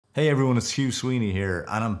Hey everyone, it's Hugh Sweeney here,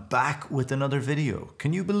 and I'm back with another video.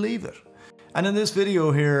 Can you believe it? And in this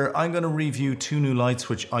video here, I'm going to review two new lights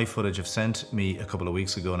which iFootage have sent me a couple of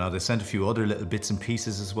weeks ago. Now, they sent a few other little bits and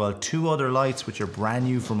pieces as well. Two other lights which are brand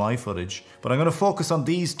new from iFootage. But I'm going to focus on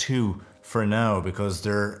these two for now because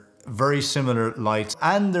they're very similar lights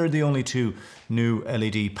and they're the only two new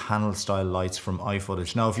LED panel style lights from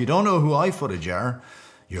iFootage. Now, if you don't know who iFootage are,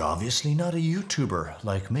 you're obviously not a YouTuber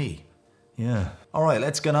like me. Yeah. All right,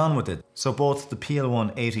 let's get on with it. So both the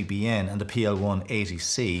PL1-80BN and the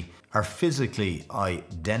PL1-80C are physically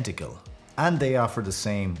identical, and they offer the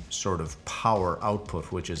same sort of power output,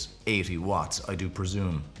 which is 80 watts, I do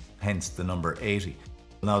presume, hence the number 80.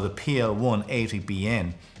 Now the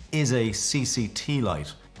PL1-80BN is a CCT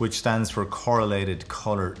light, which stands for correlated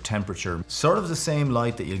color temperature. Sort of the same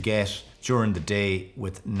light that you'll get during the day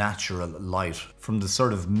with natural light. From the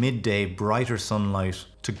sort of midday brighter sunlight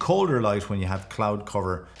to colder light when you have cloud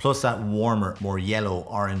cover, plus that warmer, more yellow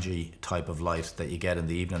orangey type of light that you get in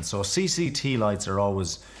the evening. So CCT lights are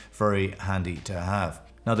always very handy to have.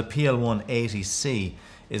 Now the PL1-80C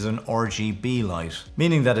is an RGB light,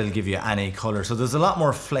 meaning that it'll give you any color. So there's a lot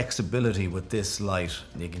more flexibility with this light.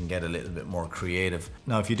 You can get a little bit more creative.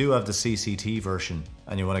 Now, if you do have the CCT version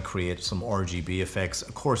and you want to create some RGB effects,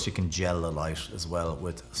 of course you can gel the light as well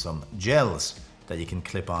with some gels that you can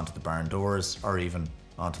clip onto the barn doors or even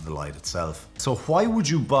onto the light itself. So why would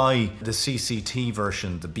you buy the CCT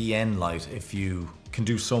version, the BN light, if you can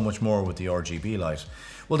do so much more with the RGB light?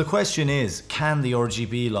 Well, the question is, can the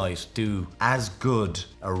RGB light do as good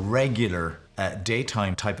a regular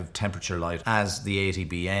daytime type of temperature light as the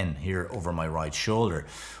 80BN here over my right shoulder?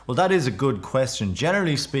 Well, that is a good question.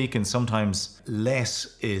 Generally speaking, sometimes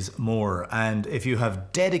less is more. And if you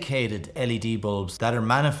have dedicated LED bulbs that are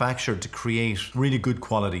manufactured to create really good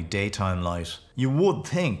quality daytime light, you would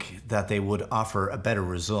think that they would offer a better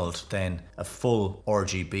result than a full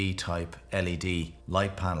RGB type LED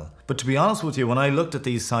light panel. But to be honest with you, when I looked at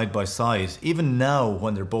these side by side, even now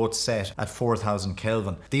when they're both set at 4000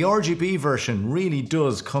 Kelvin, the RGB version really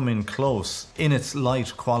does come in close in its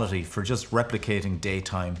light quality for just replicating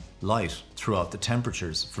daytime light throughout the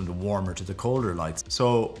temperatures from the warmer to the colder lights.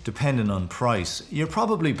 So depending on price, you're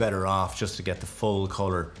probably better off just to get the full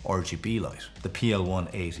color RGB light, the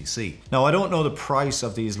PL1-80C. Now, I don't know the price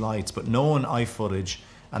of these lights, but knowing iFootage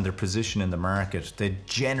and their position in the market, they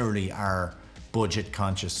generally are budget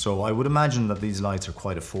conscious, so I would imagine that these lights are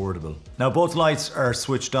quite affordable. Now, both lights are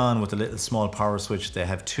switched on with a little small power switch. They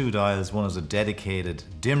have two dials. One is a dedicated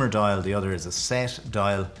dimmer dial, the other is a set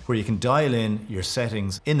dial, where you can dial in your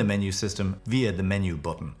settings in the menu system via the menu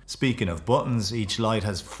button. Speaking of buttons, each light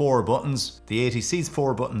has 4 buttons. The 80C's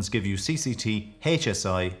 4 buttons give you CCT,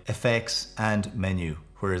 HSI, effects and menu,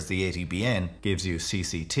 whereas the 80BN gives you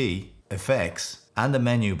CCT, effects and the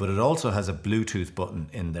menu, but it also has a Bluetooth button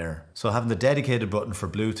in there. So having the dedicated button for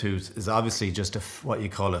Bluetooth is obviously just what you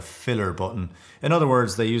call a filler button. In other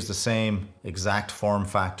words, they use the same exact form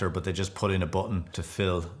factor, but they just put in a button to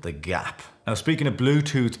fill the gap. Now, speaking of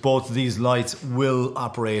Bluetooth, both of these lights will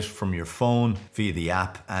operate from your phone via the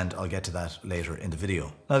app, and I'll get to that later in the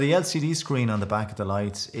video. Now, the LCD screen on the back of the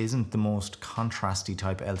lights isn't the most contrasty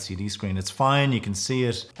type LCD screen. It's fine, you can see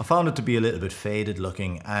it. I found it to be a little bit faded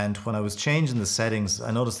looking, and when I was changing the settings, I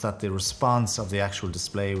noticed that the response of the actual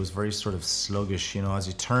display was very sort of sluggish. You know, as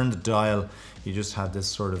you turn the dial, you just have this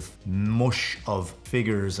sort of mush of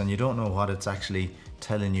figures, and you don't know what it's actually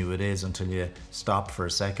telling you it is until you stop for a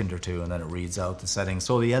second or two and then it reads out the settings.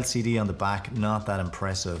 So the LCD on the back, not that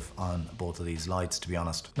impressive on both of these lights, to be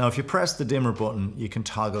honest. Now, if you press the dimmer button, you can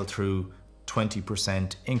toggle through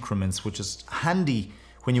 20% increments, which is handy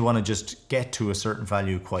when you want to just get to a certain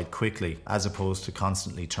value quite quickly, as opposed to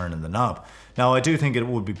constantly turning the knob. Now, I do think it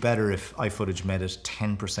would be better if iFootage made it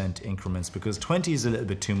 10% increments, because 20 is a little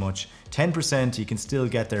bit too much. 10%, you can still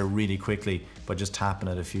get there really quickly by just tapping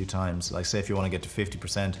it a few times. Like, say if you want to get to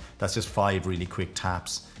 50%, that's just 5 really quick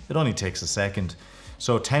taps. It only takes a second.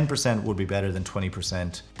 So 10% would be better than 20,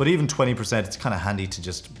 but even 20%, it's kind of handy to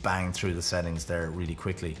just bang through the settings there really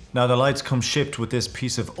quickly. Now, the lights come shipped with this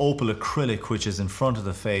piece of opal acrylic, which is in front of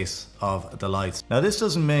the face of the lights. Now, this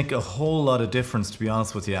doesn't make a whole lot of difference, to be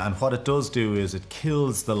honest with you, and what it does do is it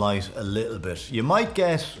kills the light a little bit. You might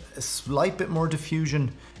get a slight bit more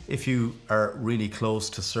diffusion if you are really close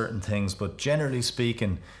to certain things, but generally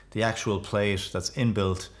speaking, the actual plate that's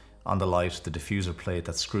inbuilt on the light, the diffuser plate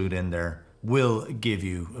that's screwed in there, will give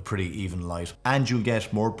you a pretty even light, and you'll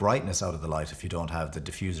get more brightness out of the light if you don't have the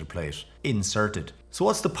diffuser plate inserted. So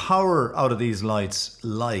what's the power out of these lights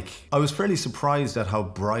like? I was fairly surprised at how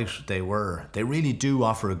bright they were. They really do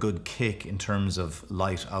offer a good kick in terms of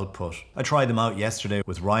light output. I tried them out yesterday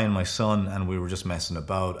with Ryan, my son, and we were just messing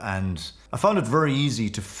about, and I found it very easy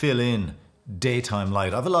to fill in daytime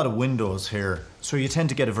light. I have a lot of windows here, so you tend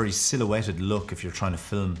to get a very silhouetted look if you're trying to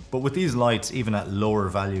film. But with these lights, even at lower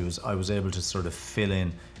values, I was able to sort of fill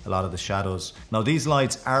in a lot of the shadows. Now these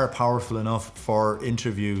lights are powerful enough for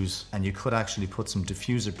interviews, and you could actually put some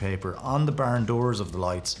diffuser paper on the barn doors of the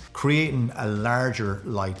lights, creating a larger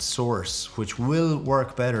light source, which will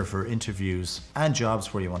work better for interviews and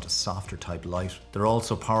jobs where you want a softer type light. They're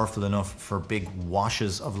also powerful enough for big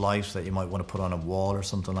washes of light that you might want to put on a wall or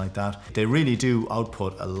something like that. They really do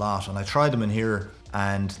output a lot, and I tried them in here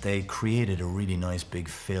and they created a really nice big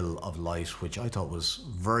fill of light, which I thought was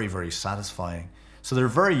very, very satisfying. So they're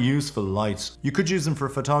very useful lights. You could use them for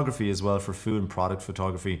photography as well, for food and product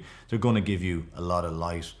photography. They're going to give you a lot of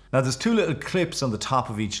light. Now there's two little clips on the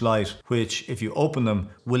top of each light, which if you open them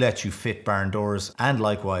will let you fit barn doors, and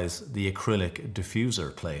likewise the acrylic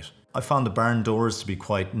diffuser plate. I found the barn doors to be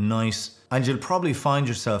quite nice, and you'll probably find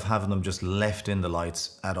yourself having them just left in the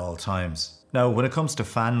lights at all times. Now when it comes to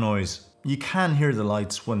fan noise, you can hear the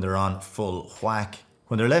lights when they're on full whack.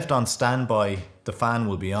 When they're left on standby, the fan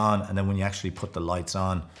will be on, and then when you actually put the lights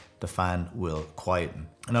on, the fan will quieten.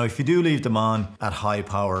 Now if you do leave them on at high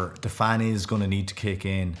power, the fan is going to need to kick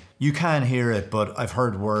in. You can hear it, but I've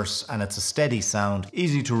heard worse, and it's a steady sound,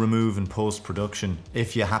 easy to remove in post-production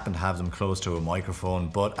if you happen to have them close to a microphone.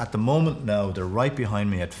 But at the moment now, they're right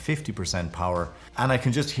behind me at 50% power, and I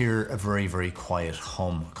can just hear a very, very quiet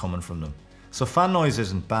hum coming from them. So fan noise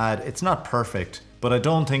isn't bad. It's not perfect, but I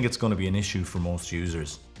don't think it's going to be an issue for most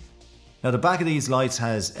users. Now the back of these lights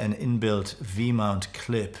has an inbuilt V-mount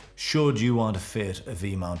clip should you want to fit a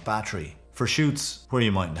V-mount battery for shoots where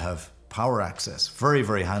you mightn't have power access. Very,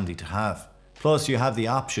 very handy to have. Plus you have the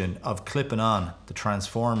option of clipping on the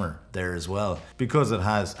transformer there as well, because it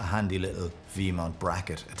has a handy little V-mount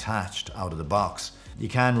bracket attached out of the box. You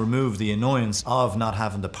can remove the annoyance of not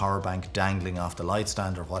having the power bank dangling off the light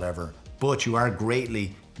stand or whatever, but you are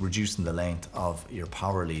greatly reducing the length of your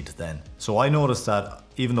power lead then. So I noticed that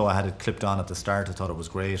even though I had it clipped on at the start, I thought it was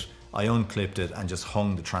great, I unclipped it and just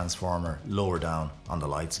hung the transformer lower down on the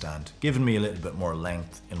light stand, giving me a little bit more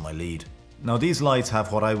length in my lead. Now these lights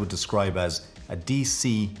have what I would describe as a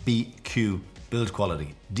DCBQ build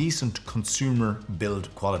quality, decent consumer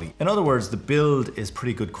build quality. In other words, the build is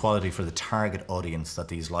pretty good quality for the target audience that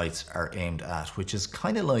these lights are aimed at, which is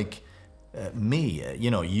kind of like me, you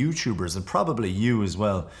know, YouTubers, and probably you as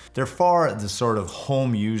well. They're for the sort of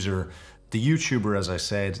home user, the YouTuber, as I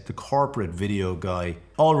said, the corporate video guy.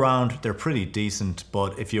 All around, they're pretty decent,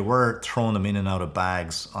 but if you were throwing them in and out of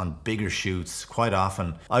bags on bigger shoots, quite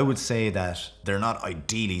often, I would say that they're not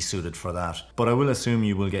ideally suited for that, but I will assume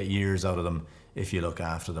you will get years out of them if you look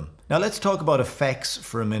after them. Now let's talk about effects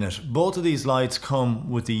for a minute. Both of these lights come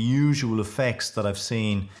with the usual effects that I've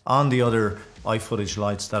seen on the other iFootage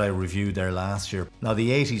lights that I reviewed there last year. Now the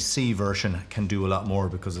 80C version can do a lot more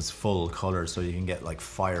because it's full color, so you can get like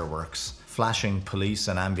fireworks, flashing police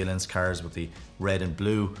and ambulance cars with the red and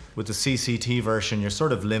blue. With the CCT version, you're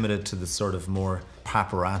sort of limited to the sort of more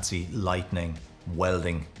paparazzi lightning,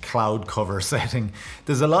 welding, cloud cover setting.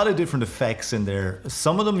 There's a lot of different effects in there.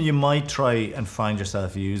 Some of them you might try and find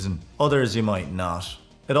yourself using, others you might not.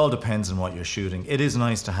 It all depends on what you're shooting. It is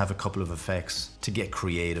nice to have a couple of effects to get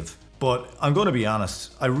creative. But I'm going to be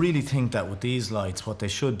honest, I really think that with these lights, what they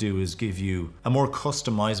should do is give you a more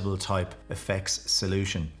customizable type effects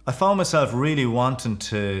solution. I found myself really wanting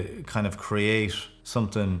to kind of create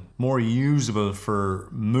something more usable for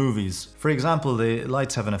movies. For example, the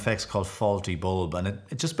lights have an effect called faulty bulb, and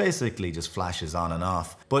it just basically just flashes on and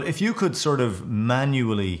off. But if you could sort of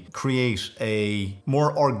manually create a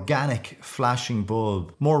more organic flashing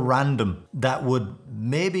bulb, more random, that would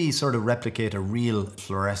maybe sort of replicate a real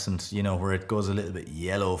fluorescent, you know, where it goes a little bit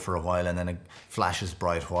yellow for a while and then it flashes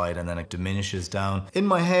bright white and then it diminishes down. In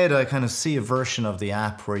my head, I kind of see a version of the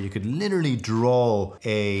app where you could literally draw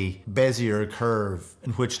a Bezier curve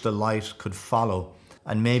in which the light could follow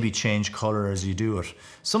and maybe change color as you do it.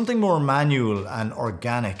 Something more manual and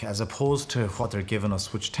organic as opposed to what they're giving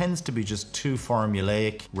us, which tends to be just too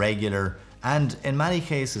formulaic, regular, and in many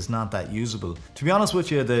cases not that usable. To be honest with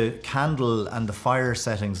you, the candle and the fire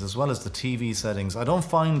settings as well as the TV settings, I don't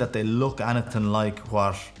find that they look anything like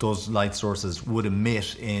what those light sources would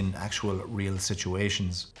emit in actual real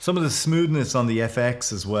situations. Some of the smoothness on the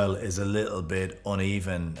FX as well is a little bit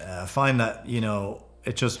uneven. I find that, you know,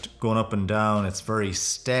 It's just going up and down. It's very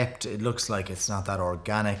stepped. It looks like it's not that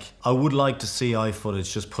organic. I would like to see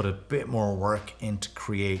iFootage just put a bit more work into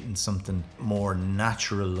creating something more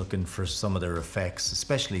natural looking for some of their effects,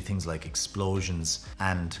 especially things like explosions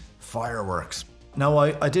and fireworks. Now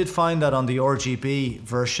I did find that on the RGB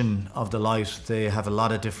version of the light, they have a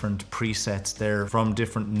lot of different presets there from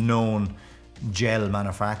different known gel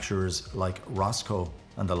manufacturers like Roscoe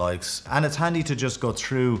and the likes. And it's handy to just go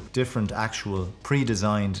through different actual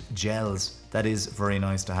pre-designed gels. That is very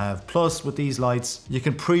nice to have. Plus with these lights, you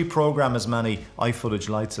can pre-program as many iFootage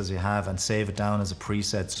lights as you have and save it down as a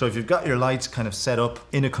preset. So if you've got your lights kind of set up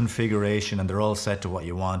in a configuration and they're all set to what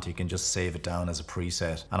you want, you can just save it down as a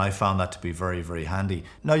preset. And I found that to be very, very handy.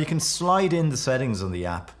 Now you can slide in the settings on the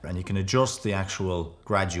app and you can adjust the actual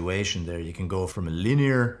graduation there. You can go from a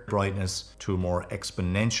linear brightness to a more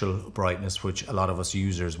exponential brightness, which a lot of us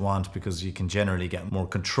users want because you can generally get more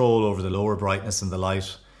control over the lower brightness in the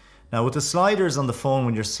light. Now with the sliders on the phone,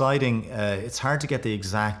 when you're sliding, it's hard to get the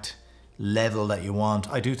exact level that you want.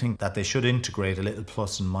 I do think that they should integrate a little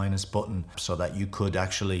plus and minus button so that you could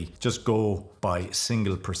actually just go by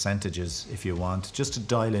single percentages if you want, just to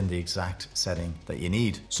dial in the exact setting that you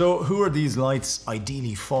need. So who are these lights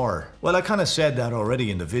ideally for? Well, I kind of said that already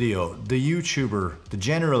in the video. The YouTuber, the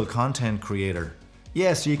general content creator.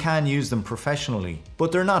 Yes, you can use them professionally,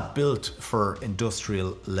 but they're not built for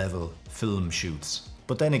industrial level film shoots.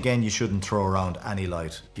 But then again, you shouldn't throw around any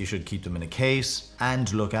light. You should keep them in a case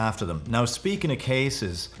and look after them. Now, speaking of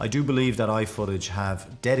cases, I do believe that iFootage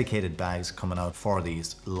have dedicated bags coming out for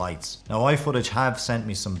these lights. Now, iFootage have sent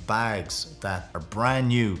me some bags that are brand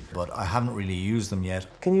new, but I haven't really used them yet.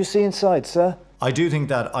 Can you see inside, sir? I do think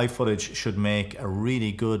that iFootage should make a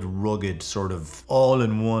really good, rugged, sort of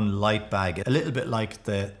all-in-one light bag, a little bit like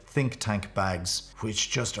the think tank bags, which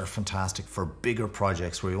just are fantastic for bigger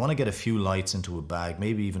projects where you want to get a few lights into a bag,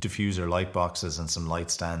 maybe even diffuser light boxes and some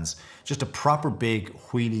light stands. Just a proper big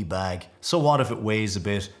wheelie bag. So what if it weighs a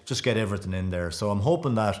bit? Just get everything in there. So I'm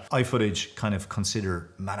hoping that iFootage kind of consider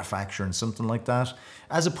manufacturing something like that,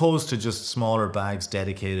 as opposed to just smaller bags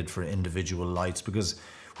dedicated for individual lights, because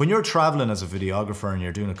when you're traveling as a videographer and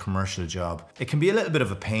you're doing a commercial job, it can be a little bit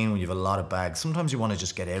of a pain when you have a lot of bags. Sometimes you want to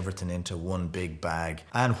just get everything into one big bag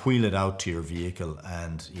and wheel it out to your vehicle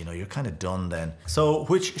and you know, you're kind of done then. So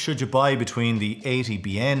which should you buy between the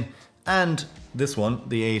 80BN and this one,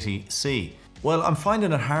 the 80C? Well, I'm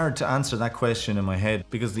finding it hard to answer that question in my head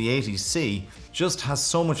because the 80C just has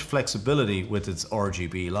so much flexibility with its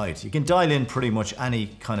RGB light. You can dial in pretty much any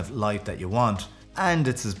kind of light that you want, and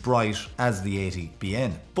it's as bright as the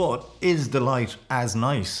 80BN. But is the light as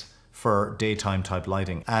nice for daytime type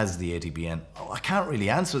lighting as the 80BN? Oh, I can't really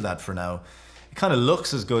answer that for now. It kind of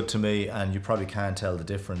looks as good to me, and you probably can't tell the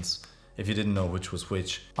difference if you didn't know which was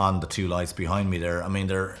which on the two lights behind me there. I mean,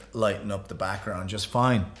 they're lighting up the background just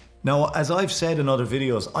fine. Now, as I've said in other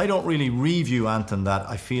videos, I don't really review anything that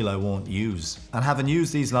I feel I won't use. And having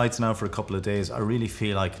used these lights now for a couple of days, I really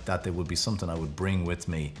feel like that they would be something I would bring with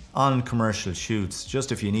me on commercial shoots,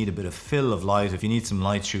 just if you need a bit of fill of light, if you need some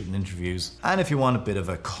light shooting interviews, and if you want a bit of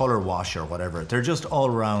a color wash or whatever. They're just all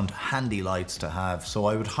around handy lights to have, so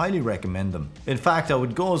I would highly recommend them. In fact, I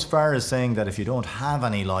would go as far as saying that if you don't have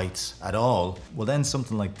any lights at all, well then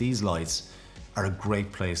something like these lights are a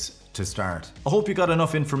great place to start. I hope you got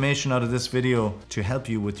enough information out of this video to help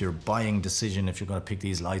you with your buying decision if you're going to pick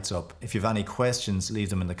these lights up. If you have any questions, leave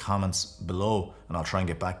them in the comments below and I'll try and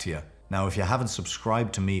get back to you. Now, if you haven't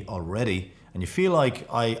subscribed to me already and you feel like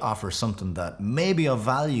I offer something that may be of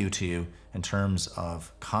value to you in terms of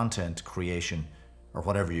content creation or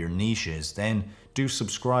whatever your niche is, then do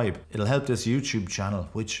subscribe. It'll help this YouTube channel,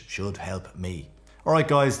 which should help me. Alright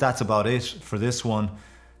guys, that's about it for this one.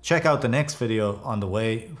 Check out the next video on the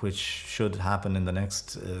way, which should happen in the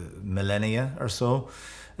next millennia or so.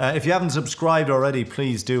 If you haven't subscribed already,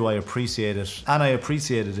 please do. I appreciate it. And I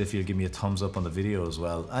appreciate it if you'll give me a thumbs up on the video as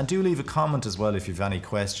well. And do leave a comment as well if you've any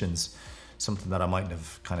questions, something that I might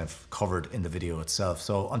have kind of covered in the video itself.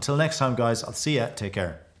 So until next time, guys, I'll see ya. Take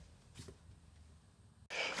care.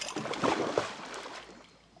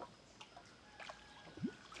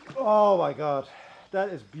 Oh my God, that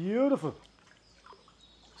is beautiful.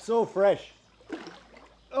 So fresh.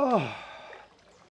 Oh.